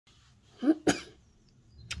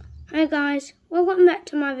Hi guys, welcome back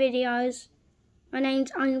to my videos. My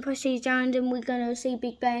name's Iron Prestige Jones and we're going to see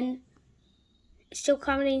Big Ben. It's still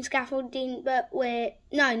covered in scaffolding, but we're...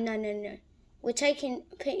 No. We're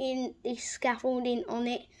putting the scaffolding on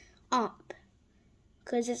it up.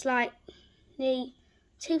 Because it's like the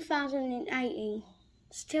 2018.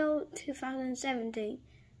 Still 2017.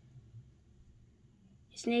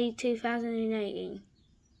 It's nearly 2018.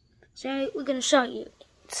 So we're going to show you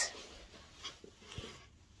it.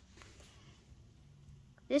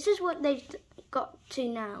 This is what they've got to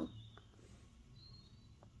now.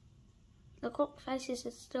 The clock faces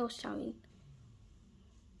are still showing.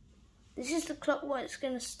 This is the clock what it's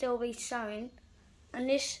going to still be showing. And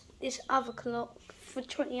this other clock for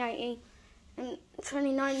 2018 and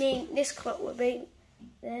 2019, this clock will be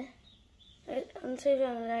there. And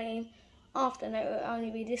 2018, after that it will only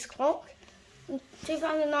be this clock. And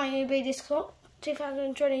 2019 will be this clock.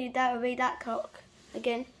 2020 that will be that clock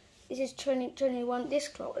again. This is 2021, this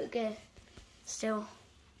clock again, still.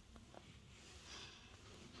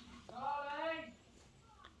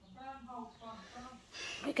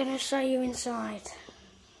 We're going to show you inside.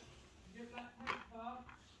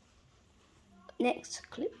 Next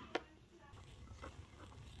clip.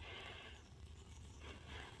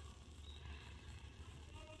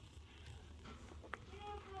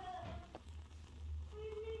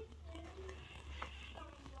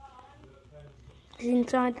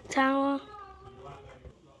 Inside the tower.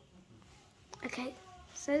 Okay,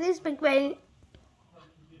 so this Big Ben,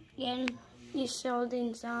 again, you saw it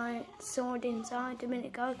inside a minute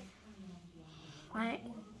ago. Right,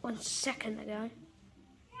 1 second ago.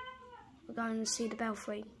 We're going to see the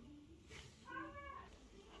belfry.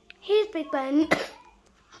 Here's Big Ben.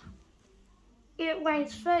 It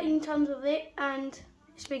weighs 13 tons of it, and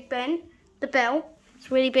it's Big Ben. The bell,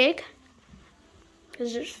 it's really big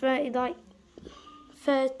because it's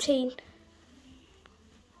 13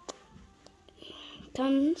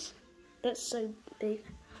 tons. That's so big.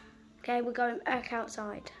 Okay, we're going back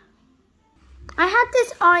outside. I had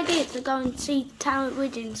this idea to go and see the Tower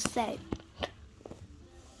Bridge instead.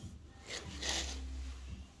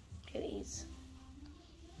 Here it is.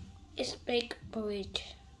 It's a big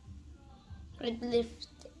bridge. It lifts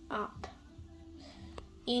up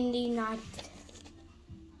in the night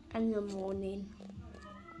and the morning.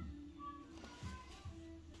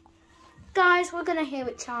 Guys, we're going to hear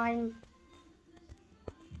it chime.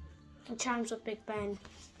 It chimes with Big Ben.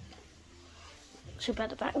 So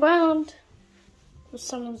about the background, with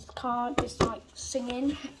someone's car just like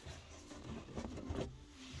singing.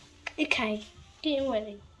 Okay, getting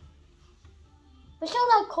ready. We still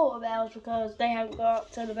like quarter bells because they haven't got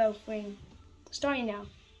up to the bells ring. Starting now.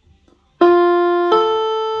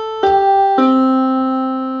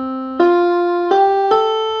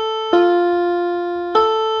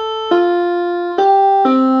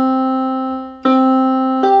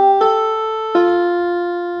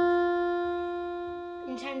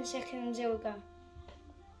 In 10 seconds it will go.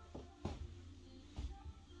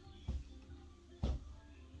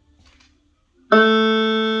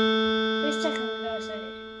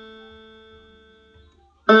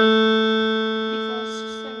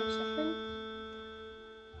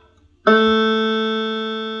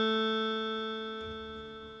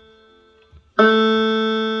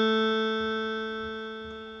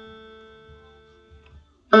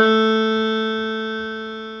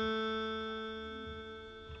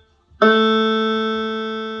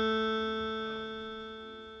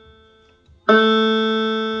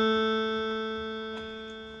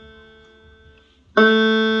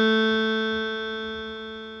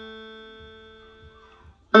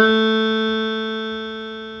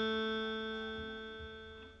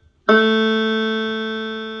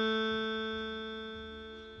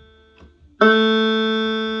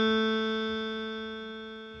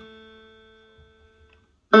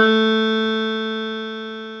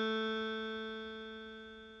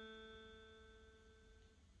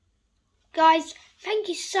 Guys, thank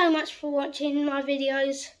you so much for watching my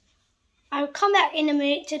videos. I'll come back in a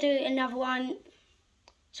minute to do another one.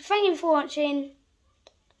 So thank you for watching.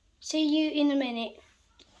 See you in a minute.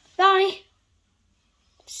 Bye.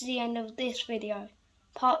 This is the end of this video.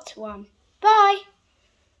 Part 1. Bye.